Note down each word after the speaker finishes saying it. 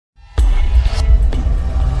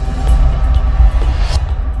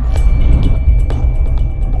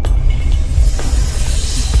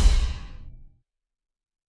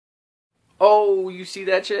Whoa, you see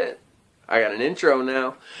that shit? I got an intro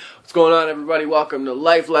now. What's going on, everybody? Welcome to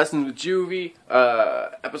Life Lessons with Juvy,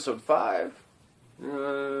 episode 5?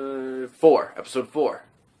 4. Episode 4.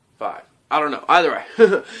 5. I don't know. Either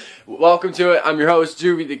way. Welcome to it. I'm your host,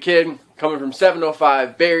 JuvyThaKid, coming from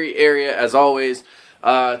 705 Barrie area, as always.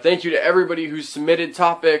 Thank you to everybody who submitted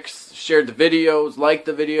topics, shared the videos, liked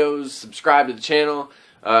the videos, subscribed to the channel.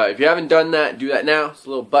 If you haven't done that, do that now. It's a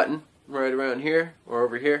little button right around here or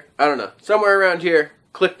over here. I don't know. Somewhere around here,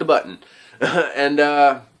 click the button. And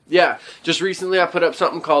yeah, just recently I put up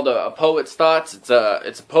something called a Poet's Thoughts. It's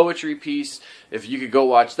a poetry piece. If you could go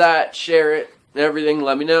watch that, share it, everything,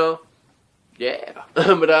 let me know. Yeah.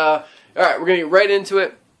 But all right, we're gonna get right into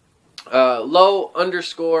it. Low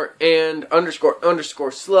underscore and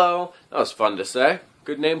underscore slow. That was fun to say.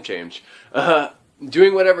 Good name change.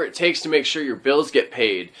 Doing whatever it takes to make sure your bills get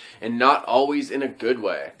paid, and not always in a good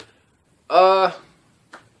way.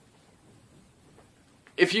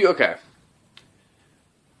 If you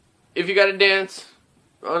gotta dance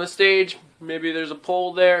on a stage, maybe there's a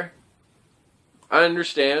pole there. I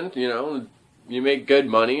understand, you know, you make good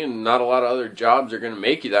money and not a lot of other jobs are gonna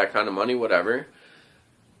make you that kind of money, whatever.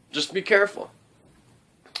 Just be careful.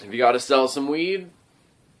 If you gotta sell some weed,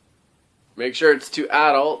 make sure it's to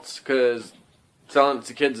adults, because selling it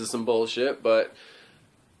to kids is some bullshit, but,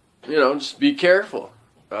 you know, just be careful.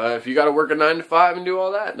 If you gotta work a 9 to 5 and do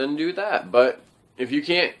all that, then do that. But if you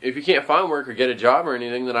can't find work or get a job or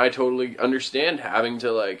anything, then I totally understand having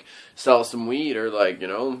to, like, sell some weed or, like, you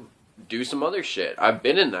know, do some other shit. I've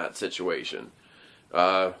been in that situation. You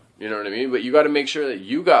know what I mean? But you gotta make sure that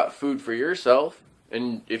you got food for yourself.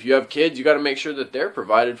 And if you have kids, you got to make sure that they're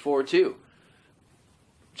provided for too.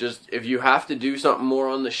 Just if you have to do something more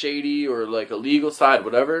on the shady or like illegal side,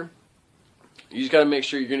 whatever, you just got to make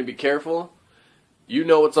sure you're going to be careful. You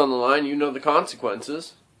know what's on the line. You know the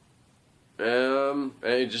consequences. And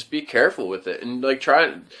just be careful with it. And like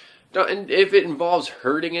and if it involves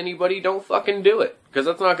hurting anybody, don't fucking do it, because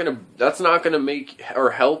that's not gonna make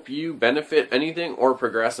or help you benefit anything or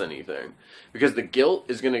progress anything. Because the guilt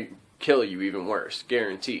is gonna kill you even worse,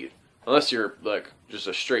 guaranteed. Unless you're like just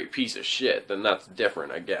a straight piece of shit, then that's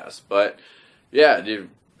different, I guess. But yeah, dude,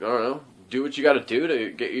 I don't know, do what you got to do to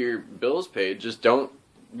get your bills paid. Just don't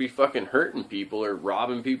be fucking hurting people or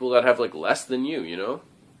robbing people that have like less than you, you know.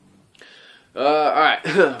 All right,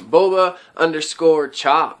 Boba underscore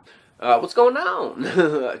chop. What's going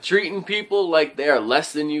on? Treating people like they are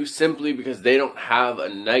less than you simply because they don't have a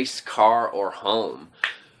nice car or home.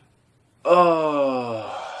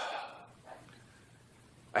 Oh,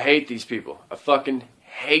 I hate these people. I fucking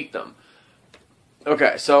hate them.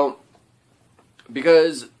 Okay, so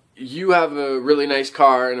because you have a really nice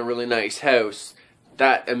car and a really nice house,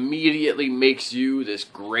 that immediately makes you this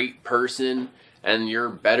great person and you're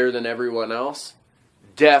better than everyone else?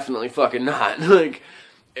 Definitely fucking not. Like,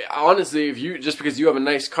 honestly, if you, just because you have a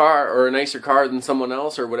nice car or a nicer car than someone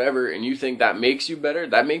else or whatever, and you think that makes you better,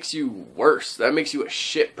 that makes you worse. That makes you a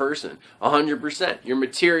shit person. 100%. You're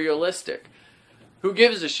materialistic. Who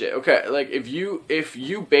gives a shit? Okay, like if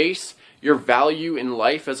you base your value in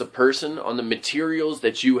life as a person on the materials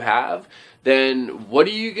that you have, then what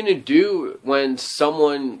are you gonna do when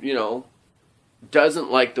someone, you know,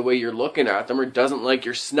 doesn't like the way you're looking at them or doesn't like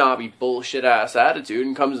your snobby bullshit ass attitude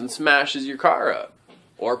and comes and smashes your car up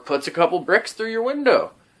or puts a couple bricks through your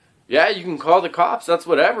window? Yeah, you can call the cops, that's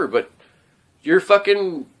whatever, but your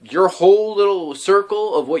whole little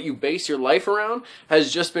circle of what you base your life around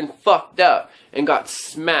has just been fucked up and got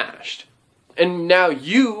smashed. And now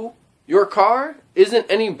your car isn't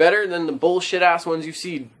any better than the bullshit ass ones you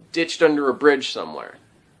see ditched under a bridge somewhere.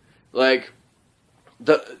 Like,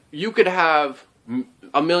 you could have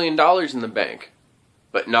 $1 million in the bank,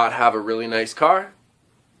 but not have a really nice car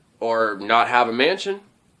or not have a mansion.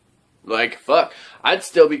 Like, fuck, I'd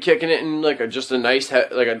still be kicking it in like just a nice,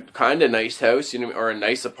 like a kind of nice house, you know, or a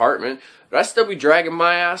nice apartment. But I'd still be dragging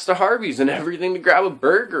my ass to Harvey's and everything to grab a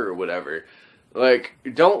burger or whatever. Like,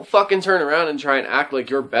 don't fucking turn around and try and act like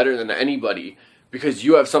you're better than anybody because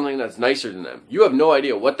you have something that's nicer than them. You have no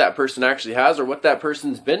idea what that person actually has or what that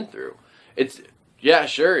person's been through. Yeah,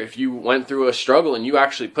 sure, if you went through a struggle and you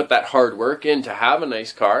actually put that hard work in to have a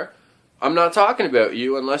nice car, I'm not talking about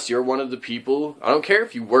you unless you're one of the people. I don't care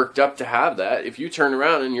if you worked up to have that. If you turn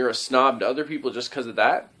around and you're a snob to other people just because of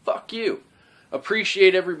that, fuck you.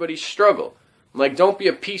 Appreciate everybody's struggle. Like, don't be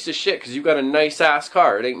a piece of shit because you got a nice ass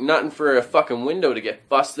car. It ain't nothing for a fucking window to get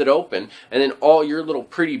busted open and then all your little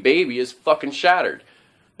pretty baby is fucking shattered.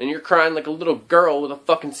 And you're crying like a little girl with a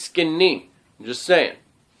fucking skin knee. I'm just saying.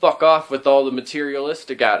 Fuck off with all the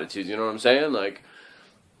materialistic attitudes, you know what I'm saying? Like,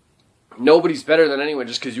 nobody's better than anyone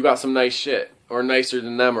just because you got some nice shit. or nicer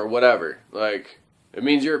than them or whatever. Like, it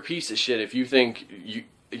means you're a piece of shit if you think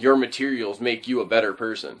your materials make you a better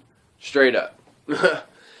person. Straight up.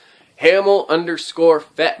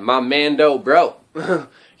 Hamill_Fett, my Mando bro.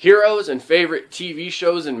 Heroes and favorite TV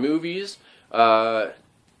shows and movies. Okay,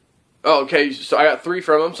 so I got 3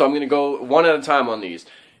 from him, so I'm going to go one at a time on these.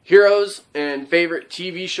 Heroes and favorite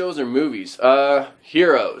TV shows or movies.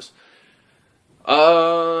 Heroes.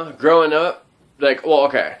 Growing up, like, well,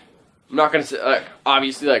 okay. I'm not going to say, like,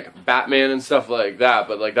 obviously, like, Batman and stuff like that,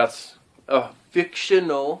 but, like, that's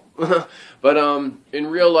fictional. But, in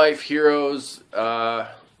real life, heroes, let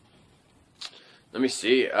me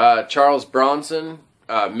see. Charles Bronson,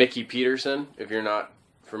 Mickey Peterson, if you're not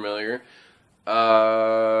familiar.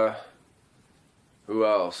 Who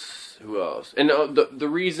else? And the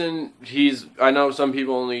reason I know some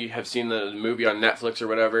people only have seen the movie on Netflix or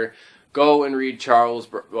whatever. Go and read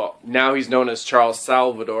well, now he's known as Charles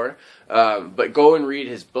Salvador, but go and read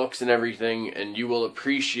his books and everything, and you will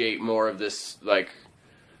appreciate more of this, like,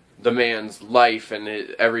 the man's life and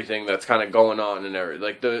everything that's kind of going on and everything.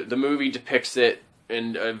 Like, the movie depicts it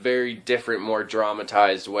in a very different, more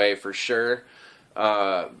dramatized way, for sure.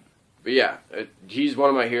 But yeah, he's one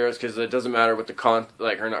of my heroes because it doesn't matter what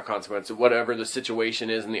the whatever the situation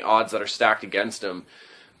is and the odds that are stacked against him,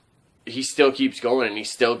 he still keeps going and he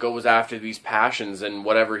still goes after these passions and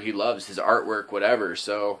whatever he loves, his artwork, whatever.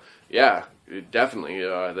 So yeah, definitely,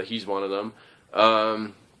 he's one of them.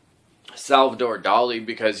 Salvador Dali,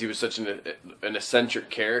 because he was such an eccentric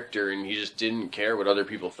character and he just didn't care what other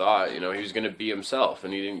people thought. You know, he was going to be himself,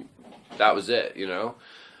 and he didn't. That was it. You know.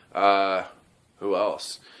 Who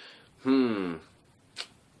else? I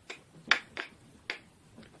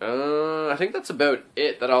think that's about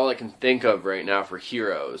it. That all I can think of right now for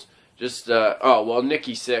heroes. Just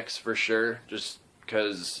Nikki Sixx for sure. Just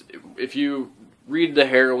because if you read the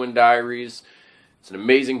Heroin Diaries, it's an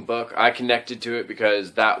amazing book. I connected to it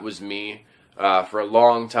because that was me for a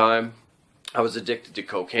long time. I was addicted to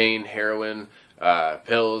cocaine, heroin,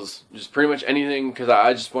 pills, just pretty much anything, because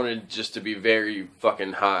I just wanted just to be very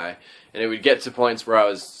fucking high. And it would get to points where I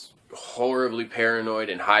was horribly paranoid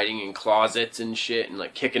and hiding in closets and shit and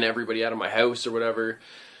like kicking everybody out of my house or whatever.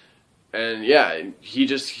 And yeah, he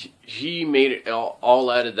made it all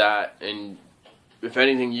out of that, and if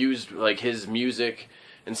anything used like his music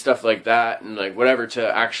and stuff like that and like whatever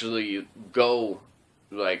to actually go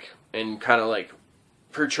like and kind of like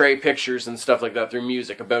portray pictures and stuff like that through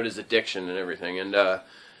music about his addiction and everything. And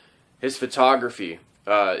his photography,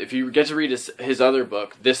 if you get to read his other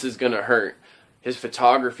book, This Is Gonna Hurt, his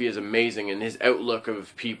photography is amazing, and his outlook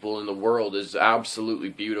of people in the world is absolutely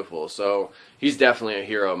beautiful. So he's definitely a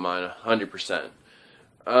hero of mine, 100%.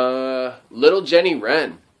 Little Jenny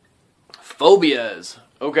Wren. Phobias.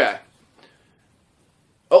 Okay.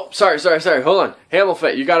 Oh, sorry. Hold on.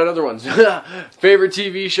 Hamilfett, you got another one. Favorite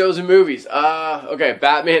TV shows and movies. Okay,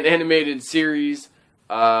 Batman animated series.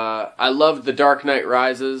 I loved The Dark Knight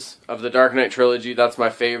Rises of the Dark Knight trilogy. That's my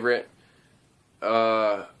favorite.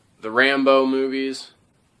 The Rambo movies.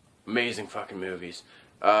 Amazing fucking movies.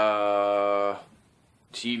 TV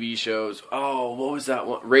shows. Oh, what was that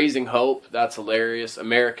one? Raising Hope. That's hilarious.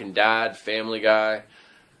 American Dad. Family Guy.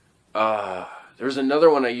 There was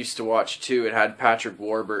another one I used to watch too. It had Patrick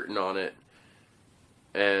Warburton on it.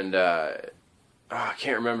 And I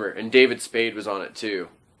can't remember. And David Spade was on it too.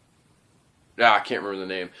 I can't remember the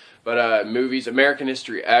name. But movies. American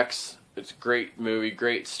History X. It's a great movie.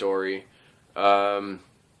 Great story.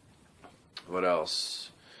 What else?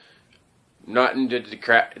 Not into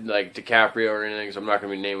DiCaprio or anything, so I'm not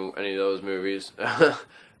going to be naming any of those movies. I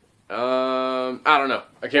don't know.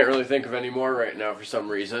 I can't really think of any more right now for some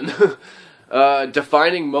reason.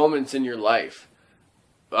 Defining moments in your life.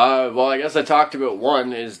 Well, I guess I talked about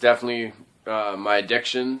one is definitely my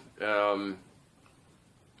addiction.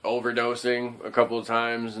 Overdosing a couple of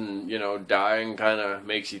times and, you know, dying kind of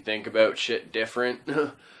makes you think about shit different.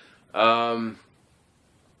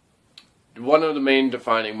 One of the main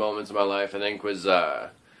defining moments of my life, I think, was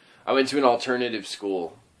I went to an alternative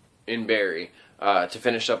school in Barrie to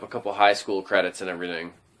finish up a couple high school credits and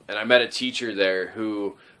everything. And I met a teacher there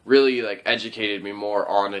who really like educated me more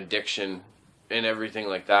on addiction and everything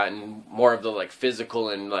like that, and more of the like physical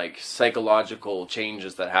and like psychological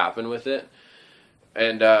changes that happen with it.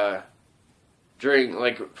 And during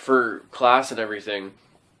like for class and everything,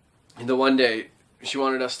 the one day she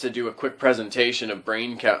wanted us to do a quick presentation of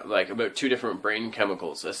about 2 different brain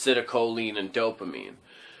chemicals, acetylcholine and dopamine.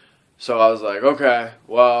 So I was like, okay,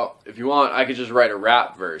 well, if you want, I could just write a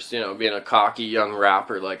rap verse, you know, being a cocky young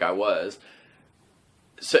rapper like I was.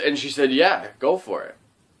 So, and she said, yeah, go for it.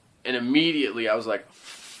 And immediately I was like,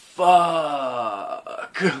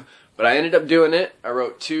 fuck. But I ended up doing it. I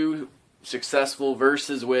wrote 2 successful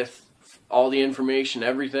verses with all the information,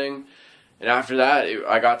 everything. And after that,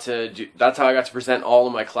 that's how I got to present all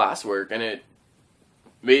of my classwork, and it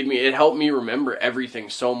helped me remember everything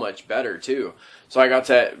so much better too. So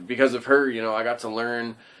because of her, I got to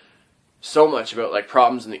learn so much about like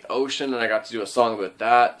problems in the ocean, and I got to do a song about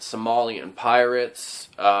that, Somalian pirates,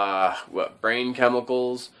 brain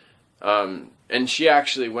chemicals, and she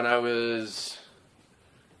actually, when I was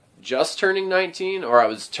just turning 19, or I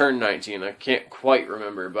was turned 19, I can't quite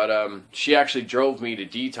remember, but she actually drove me to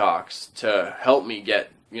detox to help me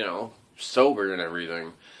get, sober and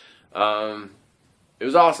everything. It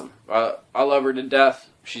was awesome. I love her to death.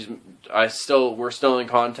 We're still in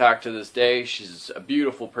contact to this day. She's a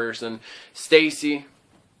beautiful person. Stacy,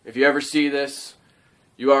 if you ever see this,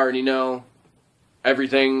 you already know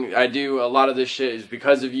everything I do. A lot of this shit is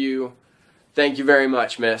because of you. Thank you very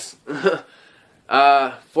much, miss.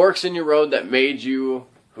 Forks in your road that made you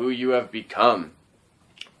who you have become.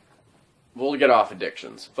 We'll get off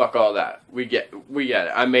addictions. Fuck all that. We get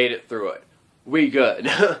it. I made it through it. We good.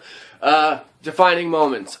 Defining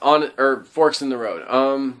moments or forks in the road.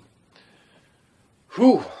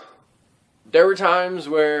 There were times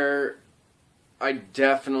where I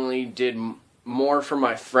definitely did more for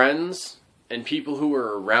my friends and people who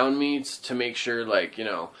were around me to make sure, like,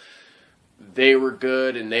 they were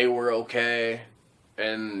good and they were okay,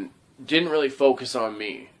 and didn't really focus on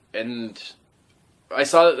me. And I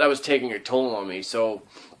saw that was taking a toll on me, so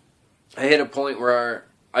I hit a point where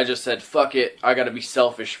I just said, fuck it, I gotta be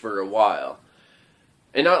selfish for a while.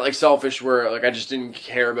 And not like selfish where like I just didn't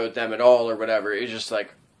care about them at all or whatever. It's just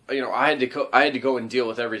like, I had to go and deal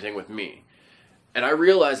with everything with me. And I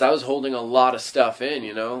realized I was holding a lot of stuff in,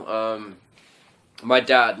 My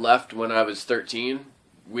dad left when I was 13.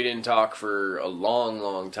 We didn't talk for a long,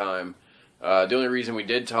 long time. The only reason we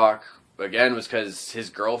did talk again was because his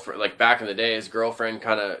girlfriend, like back in the day, his girlfriend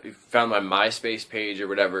kind of found my MySpace page or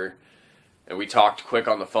whatever, and we talked quick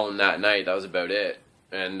on the phone that night. That was about it.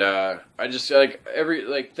 And I just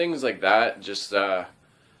things like that. Just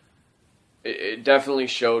it definitely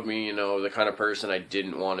showed me, the kind of person I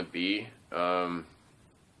didn't want to be. I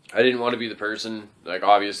didn't want to be the person, like,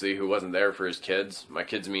 obviously, who wasn't there for his kids. My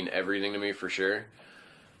kids mean everything to me, for sure.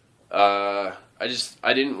 I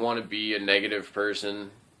didn't want to be a negative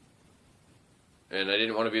person, and I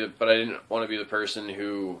didn't want to be the person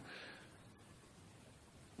who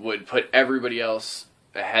would put everybody else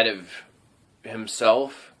ahead of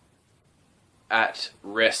himself at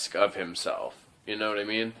risk of himself. You know what I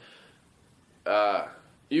mean?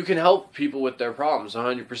 You can help people with their problems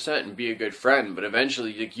 100% and be a good friend, but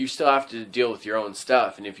eventually, like, you still have to deal with your own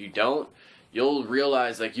stuff, and if you don't, you'll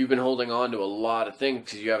realize, like, you've been holding on to a lot of things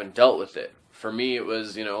because you haven't dealt with it. For me, it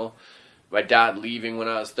was, my dad leaving when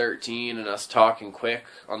I was 13 and us talking quick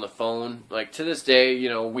on the phone. Like, to this day,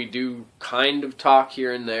 we do kind of talk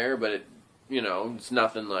here and there, but it's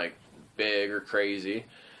nothing, like, big or crazy.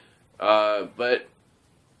 But,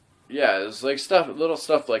 yeah, it's like little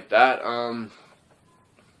stuff like that.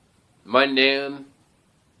 My nan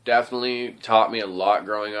definitely taught me a lot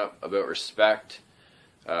growing up about respect.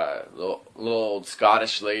 Little old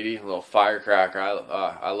Scottish lady, little firecracker.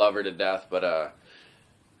 I love her to death, but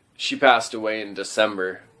she passed away in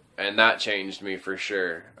December, and that changed me for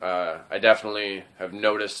sure. I definitely have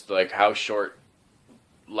noticed like how short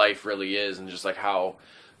life really is, and just like how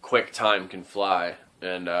quick time can fly.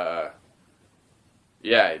 And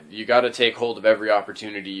yeah, you got to take hold of every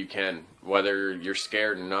opportunity you can, whether you're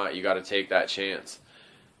scared or not. You got to take that chance.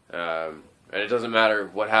 And it doesn't matter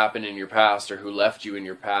what happened in your past or who left you in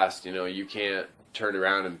your past. You can't turn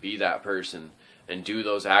around and be that person and do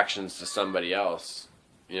those actions to somebody else.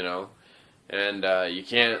 And you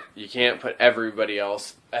can't put everybody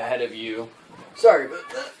else ahead of you. Sorry,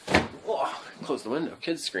 but close the window.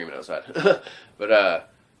 Kids screaming outside. But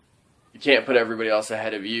you can't put everybody else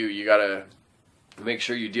ahead of you. You gotta make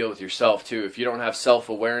sure you deal with yourself too. If you don't have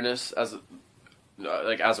self-awareness as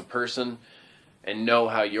a person, and know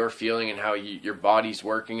how you're feeling and how your body's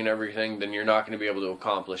working and everything, then you're not going to be able to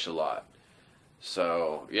accomplish a lot.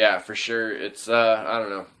 So, yeah, for sure, it's, I don't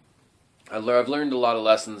know. I've learned a lot of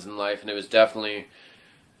lessons in life, and it was definitely,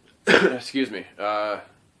 excuse me,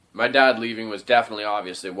 my dad leaving was definitely,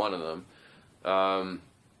 obviously, one of them. I've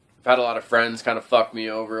had a lot of friends kind of fuck me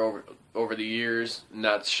over the years, and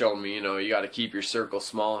that's shown me, you got to keep your circle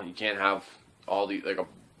small. You can't have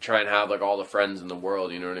try and have, like, all the friends in the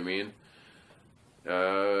world, you know what I mean?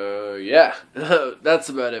 Yeah, that's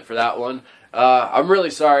about it for that one. I'm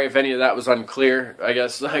really sorry if any of that was unclear. I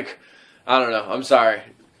guess, I don't know. I'm sorry.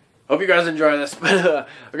 Hope you guys enjoy this.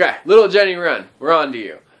 Okay, little Jenny Run, we're on to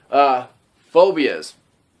you. Phobias.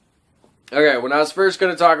 Okay, when I was first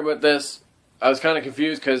going to talk about this, I was kind of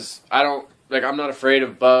confused because I'm not afraid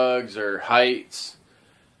of bugs or heights,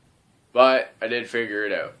 but I did figure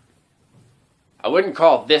it out. I wouldn't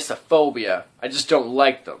call this a phobia, I just don't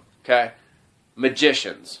like them, okay?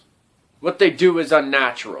 Magicians. What they do is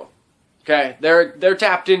unnatural, okay? They're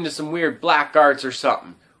tapped into some weird black arts or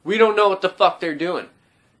something. We don't know what the fuck they're doing.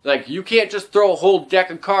 Like, you can't just throw a whole deck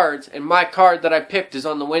of cards and my card that I picked is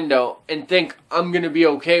on the window and think I'm gonna be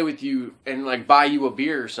okay with you and, like, buy you a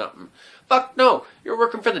beer or something. Fuck no. You're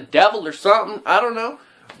working for the devil or something. I don't know.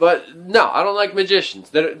 But, no, I don't like magicians.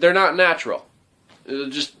 They're not natural.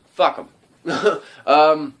 Just fuck them.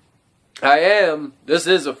 This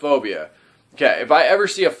is a phobia. Okay, if I ever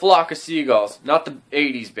see a flock of seagulls, not the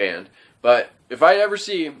 80s band, but if I ever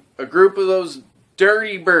see a group of those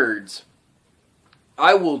dirty birds,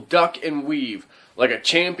 I will duck and weave like a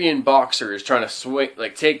champion boxer is trying to swing,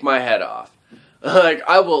 like, take my head off. Like,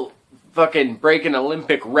 I will fucking break an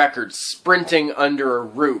Olympic record sprinting under a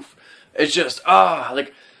roof. It's just,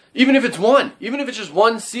 like, even if it's just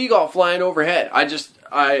one seagull flying overhead,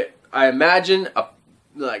 I imagine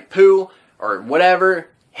like poo or whatever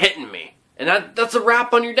hitting me. And that's a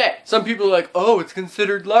wrap on your day. Some people are like, oh, it's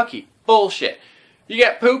considered lucky. Bullshit. You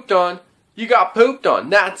get pooped on. You got pooped on.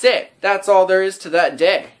 That's it. That's all there is to that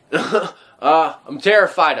day. I'm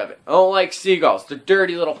terrified of it. I don't like seagulls. They're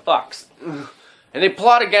dirty little fucks. And they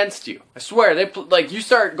plot against you. I swear. Like, you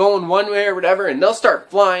start going one way or whatever, and they'll start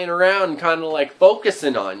flying around and kind of like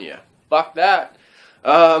focusing on you. Fuck that.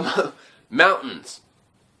 Mountains.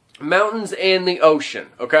 Mountains and the ocean,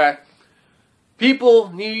 okay?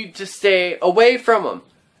 People need to stay away from them.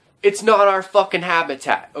 It's not our fucking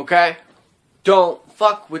habitat, okay? Don't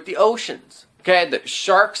fuck with the oceans, okay? The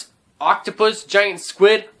sharks, octopus, giant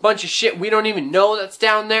squid, bunch of shit we don't even know that's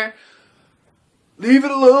down there. Leave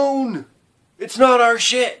it alone. It's not our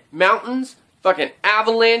shit. Mountains, fucking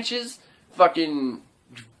avalanches, fucking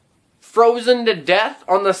frozen to death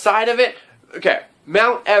on the side of it. Okay,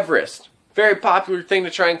 Mount Everest, very popular thing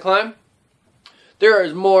to try and climb. There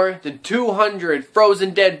is more than 200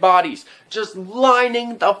 frozen dead bodies just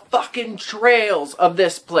lining the fucking trails of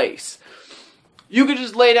this place. You could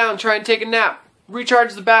just lay down, try and take a nap,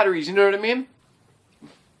 recharge the batteries, you know what I mean?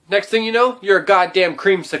 Next thing you know, you're a goddamn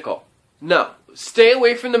creamsicle. No. Stay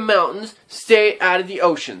away from the mountains, stay out of the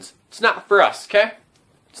oceans. It's not for us, okay?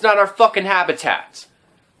 It's not our fucking habitats.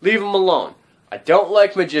 Leave them alone. I don't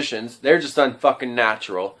like magicians. They're just unfucking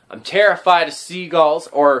natural. I'm terrified of seagulls,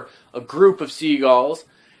 or a group of seagulls,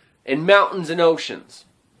 and mountains and oceans.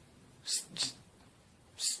 Just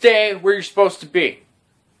stay where you're supposed to be.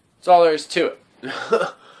 That's all there is to it.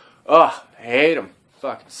 I hate them.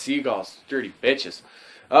 Fucking seagulls. Dirty bitches.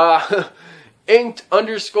 Inked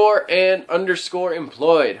 _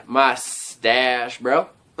 employed. My stash, bro.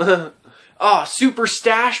 Super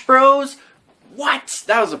Stash Bros? What?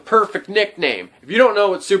 That was a perfect nickname. If you don't know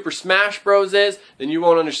what Super Smash Bros is, then you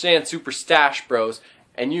won't understand Super Stash Bros,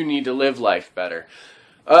 and you need to live life better.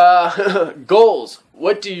 Goals.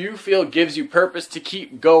 What do you feel gives you purpose to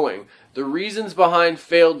keep going? The reasons behind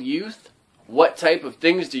failed youth? What type of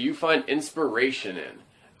things do you find inspiration in?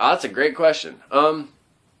 That's a great question.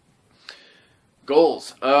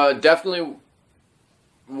 Goals. Definitely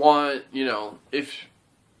want,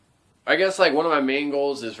 I guess, like, one of my main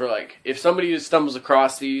goals is for, like, if somebody stumbles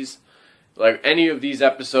across these, like, any of these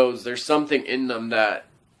episodes, there's something in them that,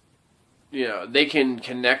 they can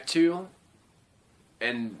connect to,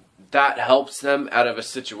 and that helps them out of a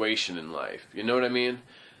situation in life. You know what I mean?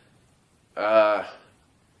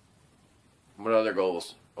 What other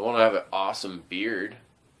goals? I want to have an awesome beard.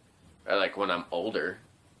 When I'm older.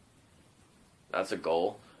 That's a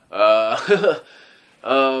goal.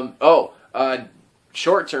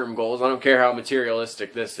 Short-term goals. I don't care how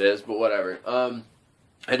materialistic this is, but whatever.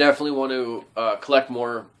 I definitely want to collect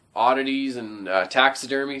more oddities and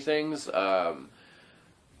taxidermy things. I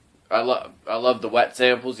love the wet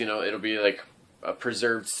samples. It'll be like a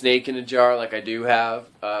preserved snake in a jar, like I do have.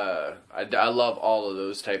 I love all of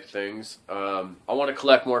those type of things. I want to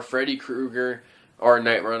collect more Freddy Krueger or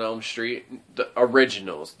Nightmare on Elm Street, the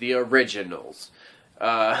originals.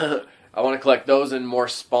 I want to collect those and more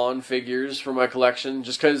Spawn figures for my collection.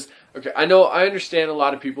 Just because, I understand a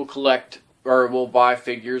lot of people collect or will buy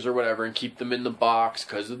figures or whatever and keep them in the box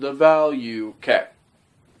because of the value. Okay.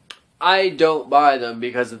 I don't buy them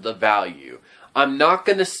because of the value. I'm not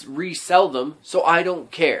going to resell them, so I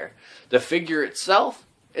don't care. The figure itself,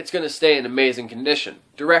 it's going to stay in amazing condition.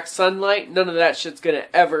 Direct sunlight, none of that shit's going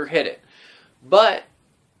to ever hit it. But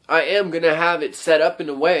I am going to have it set up in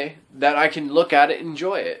a way that I can look at it and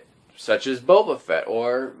enjoy it. Such as Boba Fett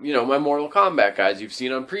or, you know, my Mortal Kombat guys you've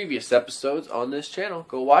seen on previous episodes on this channel.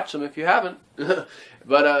 Go watch them if you haven't.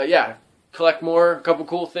 But, yeah, collect more, a couple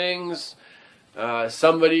cool things.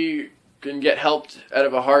 Somebody can get helped out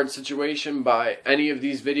of a hard situation by any of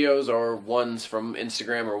these videos or ones from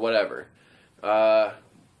Instagram or whatever.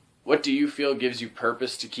 What do you feel gives you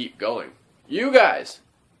purpose to keep going? You guys!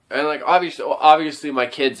 And, like, obviously my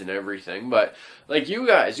kids and everything, but, like, you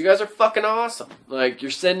guys are fucking awesome. Like,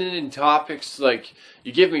 you're sending in topics, like,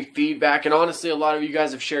 you give me feedback, and honestly, a lot of you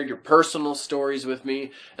guys have shared your personal stories with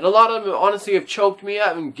me, and a lot of them, honestly, have choked me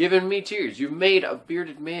up and given me tears. You've made a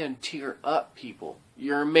bearded man tear up, people.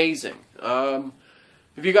 You're amazing.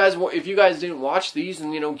 If you guys didn't watch these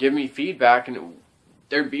and, you know, give me feedback, and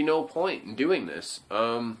there'd be no point in doing this.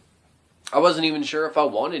 I wasn't even sure if I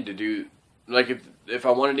wanted to do, like, if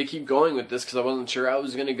I wanted to keep going with this, because I wasn't sure how I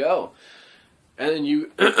was going to go. And then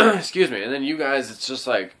you, excuse me, and then you guys, it's just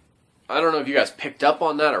like, I don't know if you guys picked up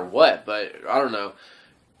on that or what, but I don't know.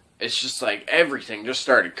 It's just like everything just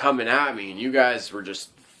started coming at me, and you guys were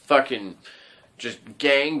just fucking, just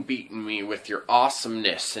gang beating me with your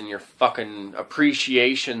awesomeness and your fucking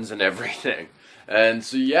appreciations and everything. And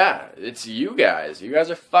so yeah, it's you guys. You guys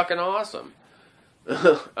are fucking awesome.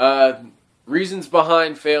 Reasons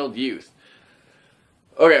behind failed youth.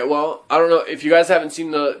 Okay, well, I don't know if you guys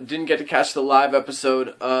didn't get to catch the live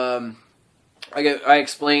episode. I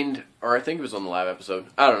explained, or I think it was on the live episode.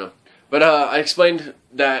 I don't know, but I explained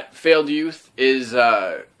that failed youth is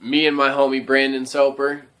me and my homie Brandon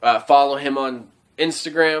Soper. Follow him on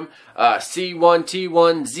Instagram,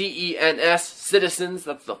 C1T1ZENS Citizens.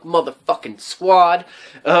 That's the motherfucking squad.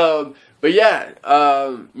 But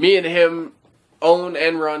yeah, me and him own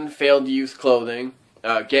and run Failed Youth Clothing.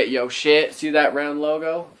 Get yo shit. See that round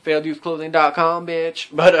logo? FailedYouthClothing.com, bitch.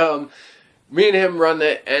 But me and him run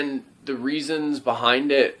it, and the reasons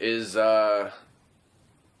behind it is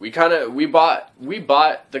we bought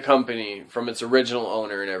the company from its original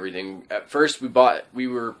owner and everything. At first we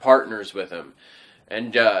were partners with him,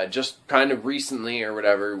 and just kind of recently or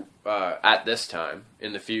whatever, at this time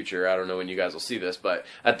in the future, I don't know when you guys will see this, but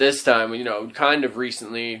at this time, you know, kind of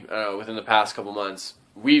recently, within the past couple months,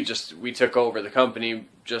 we took over the company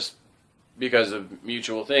just because of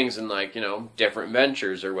mutual things and, like, you know, different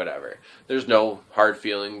ventures or whatever. There's no hard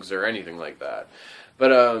feelings or anything like that.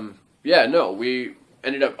 But yeah, no, we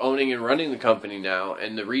ended up owning and running the company now,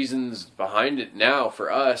 and the reasons behind it now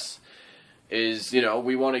for us is, you know,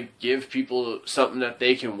 we want to give people something that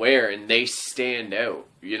they can wear and they stand out.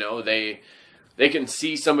 You know, they can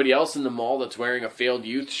see somebody else in the mall that's wearing a Failed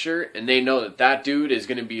Youth shirt, and they know that that dude is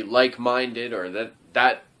going to be like-minded, or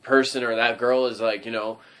that person or that girl is, like, you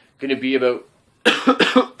know, going to be about,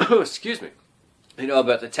 excuse me, you know,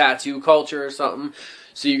 about the tattoo culture or something,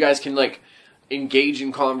 so you guys can, like, engage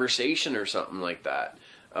in conversation or something like that.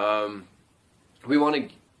 We want to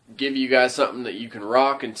give you guys something that you can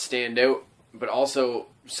rock and stand out, but also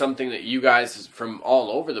something that you guys from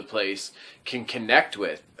all over the place can connect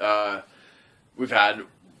with. We've had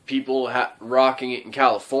people rocking it in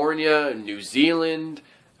California, New Zealand,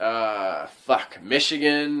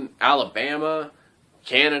 Michigan, Alabama,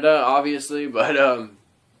 Canada, obviously, but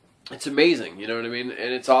it's amazing, you know what I mean?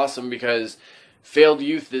 And it's awesome because Failed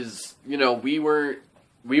Youth is, you know, we weren't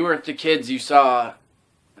the kids you saw,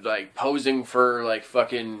 like, posing for, like,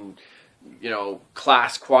 fucking, you know,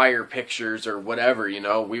 class choir pictures or whatever, you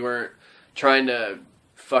know? We weren't trying to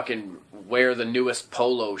fucking wear the newest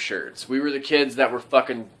polo shirts. We were the kids that were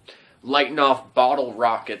fucking lighting off bottle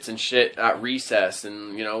rockets and shit at recess,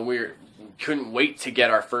 and, you know, we couldn't wait to get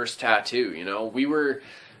our first tattoo, you know? We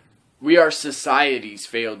are society's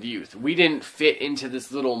failed youth. We didn't fit into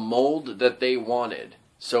this little mold that they wanted.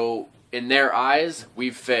 So, in their eyes,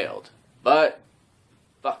 we've failed. But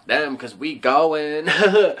fuck them, because we going.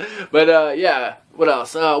 But, yeah, what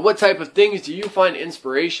else? What type of things do you find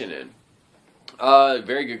inspiration in?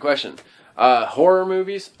 Very good question. Horror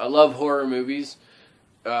movies. I love horror movies.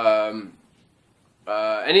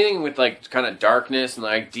 Anything with, like, kind of darkness and,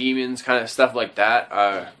 like, demons, kind of stuff like that.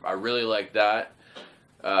 I really like that.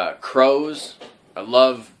 Crows. I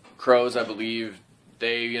love crows. I believe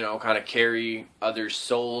they, you know, kind of carry others'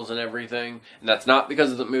 souls and everything. And that's not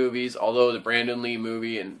because of the movies, although the Brandon Lee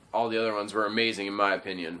movie and all the other ones were amazing in my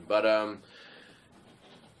opinion. But,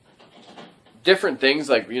 different things,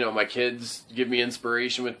 like, you know, my kids give me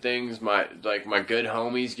inspiration with things. My good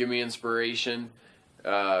homies give me inspiration.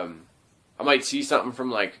 I might see something from,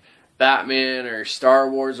 like, Batman or Star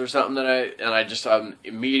Wars or something and I just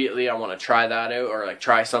immediately I want to try that out, or, like,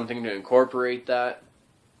 try something to incorporate that.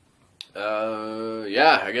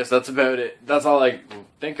 Yeah, I guess that's about it. That's all I can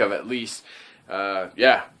think of, at least.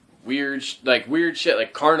 Yeah, weird shit,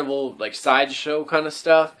 like carnival, like sideshow kind of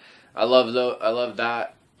stuff. I love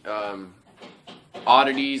that.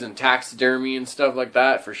 Oddities and taxidermy and stuff like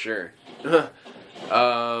that, for sure.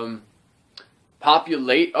 Hamel_Fett.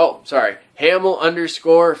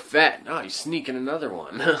 Oh, he's sneaking another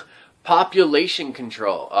one. Population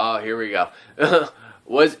control. Oh, here we go.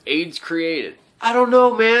 Was AIDS created? I don't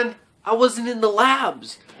know, man. I wasn't in the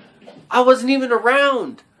labs. I wasn't even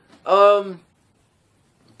around.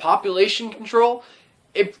 Population control?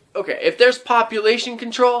 If there's population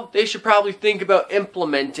control, they should probably think about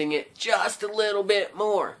implementing it just a little bit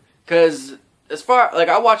more. Cause as far like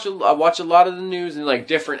I watch a lot of the news in like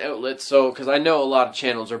different outlets, so cause I know a lot of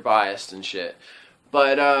channels are biased and shit.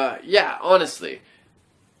 But yeah, honestly,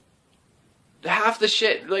 half the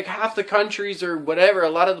shit, like half the countries or whatever, a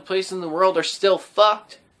lot of the places in the world are still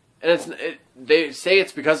fucked, and they say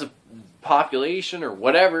it's because of population or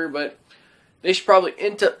whatever, but they should probably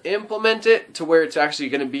implement it to where it's actually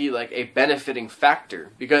going to be like a benefiting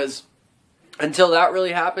factor, because until that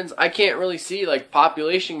really happens, I can't really see like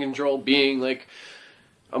population control being like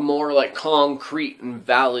a more like concrete and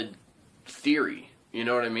valid theory. You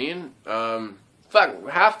know what I mean?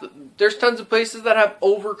 There's tons of places that have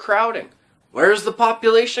overcrowding. Where's the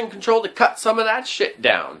population control to cut some of that shit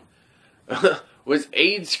down? Was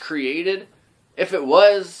AIDS created? If it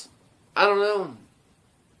was, I don't know.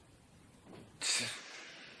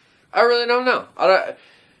 I really don't know.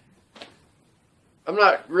 I'm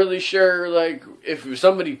not really sure, like, if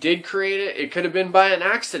somebody did create it, it could have been by an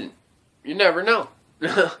accident. You never know.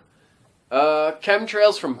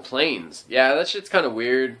 Chemtrails from planes. Yeah, that shit's kind of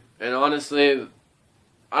weird. And honestly,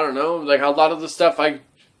 I don't know, like, a lot of the stuff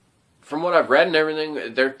from what I've read and everything,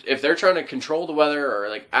 if they're trying to control the weather or,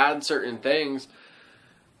 like, add certain things,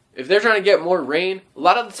 if they're trying to get more rain, a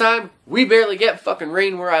lot of the time, we barely get fucking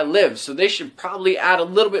rain where I live, so they should probably add a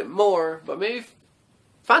little bit more, but maybe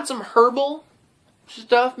find some herbal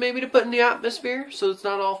stuff maybe to put in the atmosphere so it's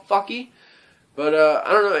not all fucky. But,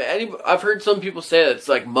 I don't know, I've heard some people say that it's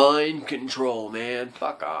like mind control, man.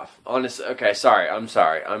 Fuck off. Honestly, okay, I'm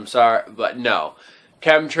sorry, but no.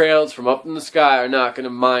 Chemtrails from up in the sky are not going to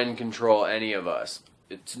mind control any of us.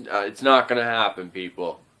 It's not going to happen,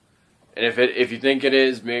 people. And if you think it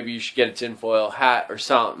is, maybe you should get a tinfoil hat or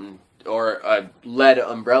something, or a lead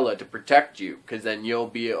umbrella to protect you, because then you'll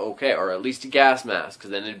be okay, or at least a gas mask,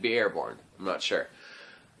 because then it'd be airborne. I'm not sure.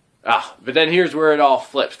 But then here's where it all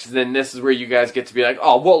flips, because then this is where you guys get to be like,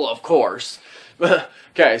 oh, well, of course.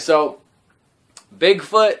 Okay, so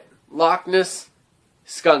Bigfoot, Loch Ness,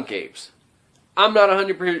 skunk apes. I'm not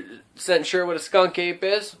 100% sure what a skunk ape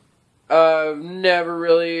is. I've never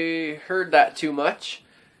really heard that too much.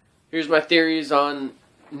 Here's my theories on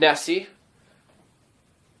Nessie.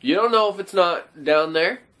 You don't know if it's not down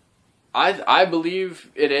there. I believe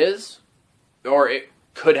it is, or it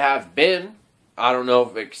could have been. I don't know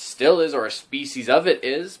if it still is, or a species of it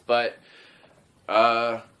is, but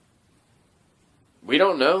we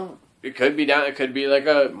don't know. It could be down. It could be like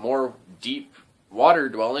a more deep water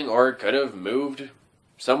dwelling, or it could have moved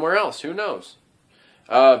somewhere else. Who knows?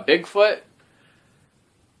 Bigfoot.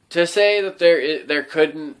 To say that there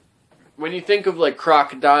couldn't. When you think of like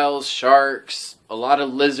crocodiles, sharks, a lot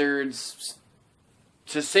of lizards,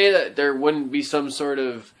 to say that there wouldn't be some sort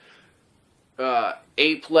of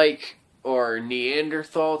ape-like or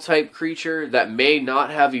Neanderthal type creature that may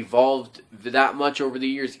not have evolved that much over the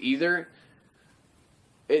years either,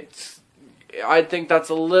 I think that's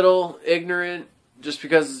a little ignorant, just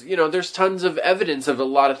because, you know, there's tons of evidence of a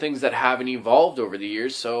lot of things that haven't evolved over the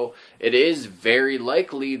years, so it is very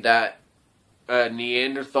likely that a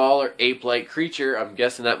Neanderthal or ape-like creature, I'm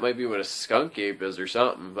guessing that might be what a skunk ape is or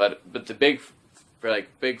something, but the Bigfoot,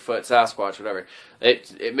 Sasquatch, whatever,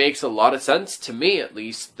 it makes a lot of sense to me, at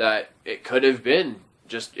least, that it could have been,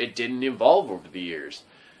 just it didn't evolve over the years.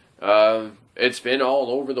 It's been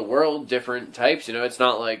all over the world, different types, you know, it's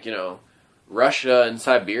not like, you know, Russia and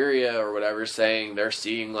Siberia or whatever saying they're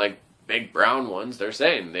seeing like big brown ones. They're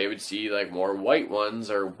saying they would see like more white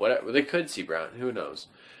ones or whatever. They could see brown, who knows.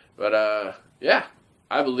 But yeah,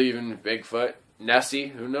 I believe in Bigfoot. Nessie,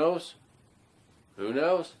 who knows? Who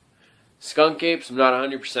knows? Skunk apes, I'm not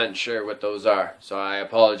 100% sure what those are, so I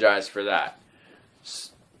apologize for that.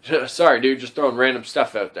 Sorry, dude, just throwing random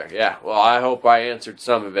stuff out there. Yeah, well, I hope I answered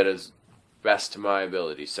some of it as best to my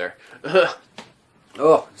ability, sir.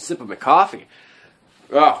 Oh, sip of my coffee.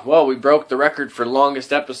 Oh, well, we broke the record for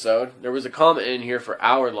longest episode. There was a comment in here for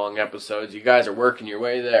hour-long episodes. You guys are working your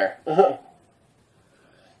way there.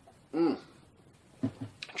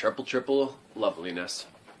 Triple loveliness.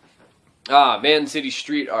 Man City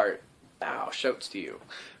street art. Wow, shouts to you.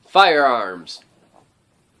 Firearms.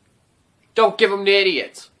 Don't give them to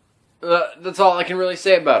idiots. That's all I can really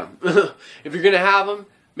say about them. If you're going to have them,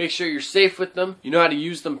 make sure you're safe with them. You know how to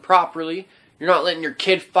use them properly. You're not letting your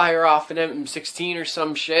kid fire off an M16 or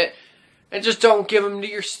some shit. And just don't give them to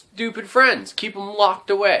your stupid friends. Keep them locked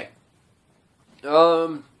away.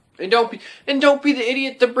 And don't be the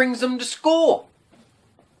idiot that brings them to school.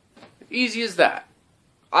 Easy as that.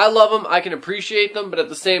 I love them. I can appreciate them, but at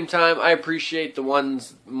the same time, I appreciate the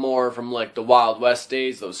ones more from like the Wild West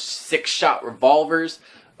days. Those 6-shot revolvers.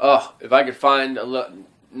 Oh, if I could find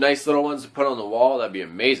nice little ones to put on the wall, that'd be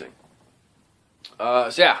amazing. So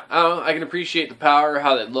yeah, I don't know. I can appreciate the power,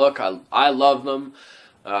 how they look. I love them.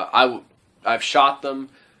 I've shot them.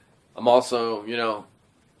 I'm also, you know,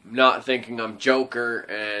 not thinking I'm Joker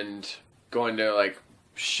and going to like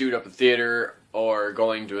shoot up a theater or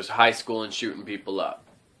going to a high school and shooting people up.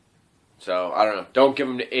 So I don't know. Don't give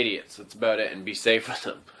them to idiots. That's about it, and be safe with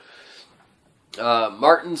them.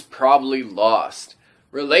 Martin's probably lost.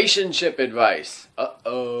 Relationship advice.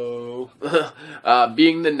 Uh-oh.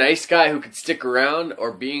 Being the nice guy who could stick around,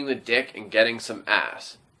 or being the dick and getting some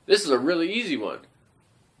ass. This is a really easy one.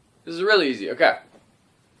 This is really easy. Okay.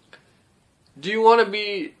 Do you want to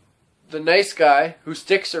be the nice guy who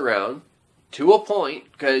sticks around to a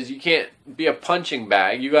point, because you can't be a punching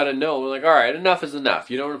bag. You got to know, like, alright, enough is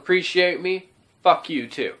enough. You don't appreciate me? Fuck you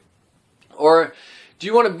too. Or do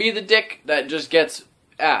you want to be the dick that just gets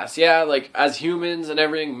ass? Yeah, like, as humans and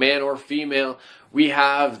everything, man or female, we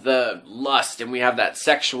have the lust and we have that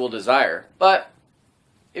sexual desire. But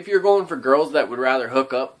if you're going for girls that would rather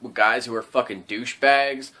hook up with guys who are fucking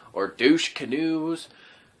douchebags or douche canoes,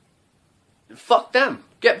 fuck them.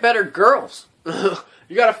 Get better girls.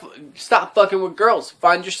 You gotta stop fucking with girls.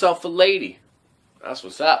 Find yourself a lady. That's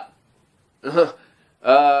what's up.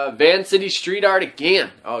 Van City street art again.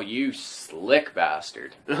 Oh, you slick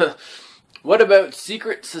bastard. What about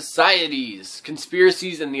secret societies,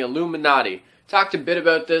 conspiracies, and the Illuminati? Talked a bit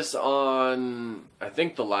about this on, I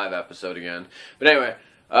think, the live episode again. But anyway,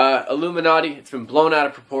 Illuminati, it's been blown out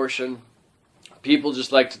of proportion. People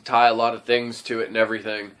just like to tie a lot of things to it and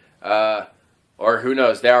everything. Or who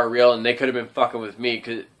knows, they are real and they could have been fucking with me,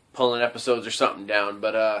 pulling episodes or something down.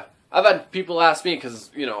 But I've had people ask me, because,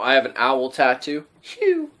 you know, I have an owl tattoo.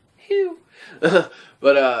 Phew, phew.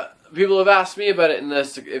 But people have asked me about it, and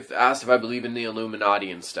asked if I believe in the Illuminati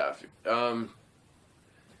and stuff. No.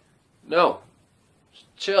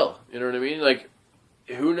 Chill, you know what I mean? Like,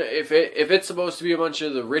 if it's supposed to be a bunch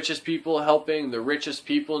of the richest people helping the richest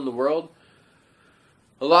people in the world,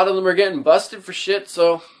 a lot of them are getting busted for shit,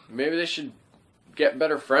 so maybe they should get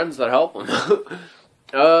better friends that help them.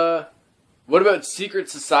 What about secret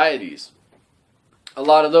societies? A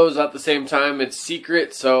lot of those, at the same time, it's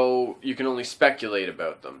secret, so you can only speculate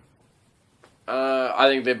about them. I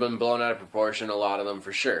think they've been blown out of proportion, a lot of them,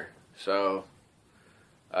 for sure. So,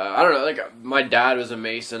 I don't know, like, my dad was a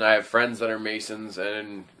Mason, I have friends that are Masons,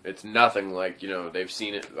 and it's nothing like, you know, I've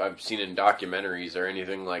seen in documentaries or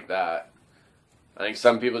anything like that. I think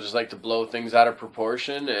some people just like to blow things out of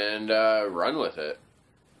proportion and run with it.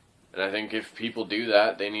 And I think if people do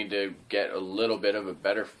that, they need to get a little bit of a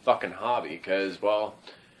better fucking hobby, because, well,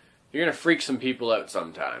 you're going to freak some people out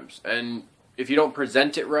sometimes. And if you don't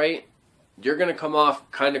present it right, you're going to come off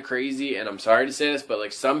kind of crazy, and I'm sorry to say this, but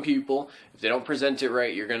like some people, if they don't present it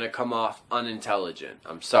right, you're going to come off unintelligent.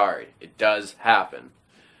 I'm sorry. It does happen.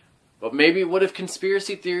 But maybe what if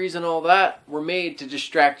conspiracy theories and all that were made to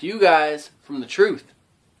distract you guys from the truth?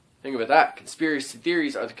 Think about that. Conspiracy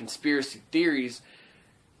theories are the conspiracy theories,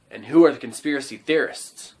 and who are the conspiracy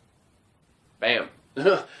theorists? Bam.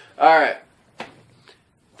 Alright.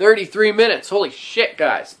 33 minutes. Holy shit,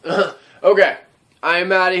 guys. Okay. I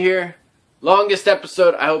am out of here. Longest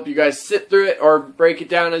episode. I hope you guys sit through it or break it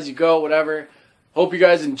down as you go, whatever. Hope you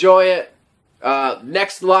guys enjoy it.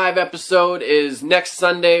 Next live episode is next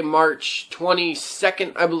Sunday, March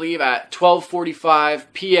 22nd, I believe, at 12:45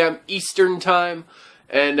 p.m. Eastern Time.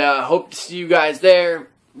 And hope to see you guys there.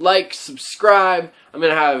 Like, subscribe. I'm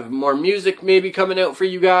going to have more music maybe coming out for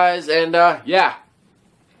you guys. And yeah,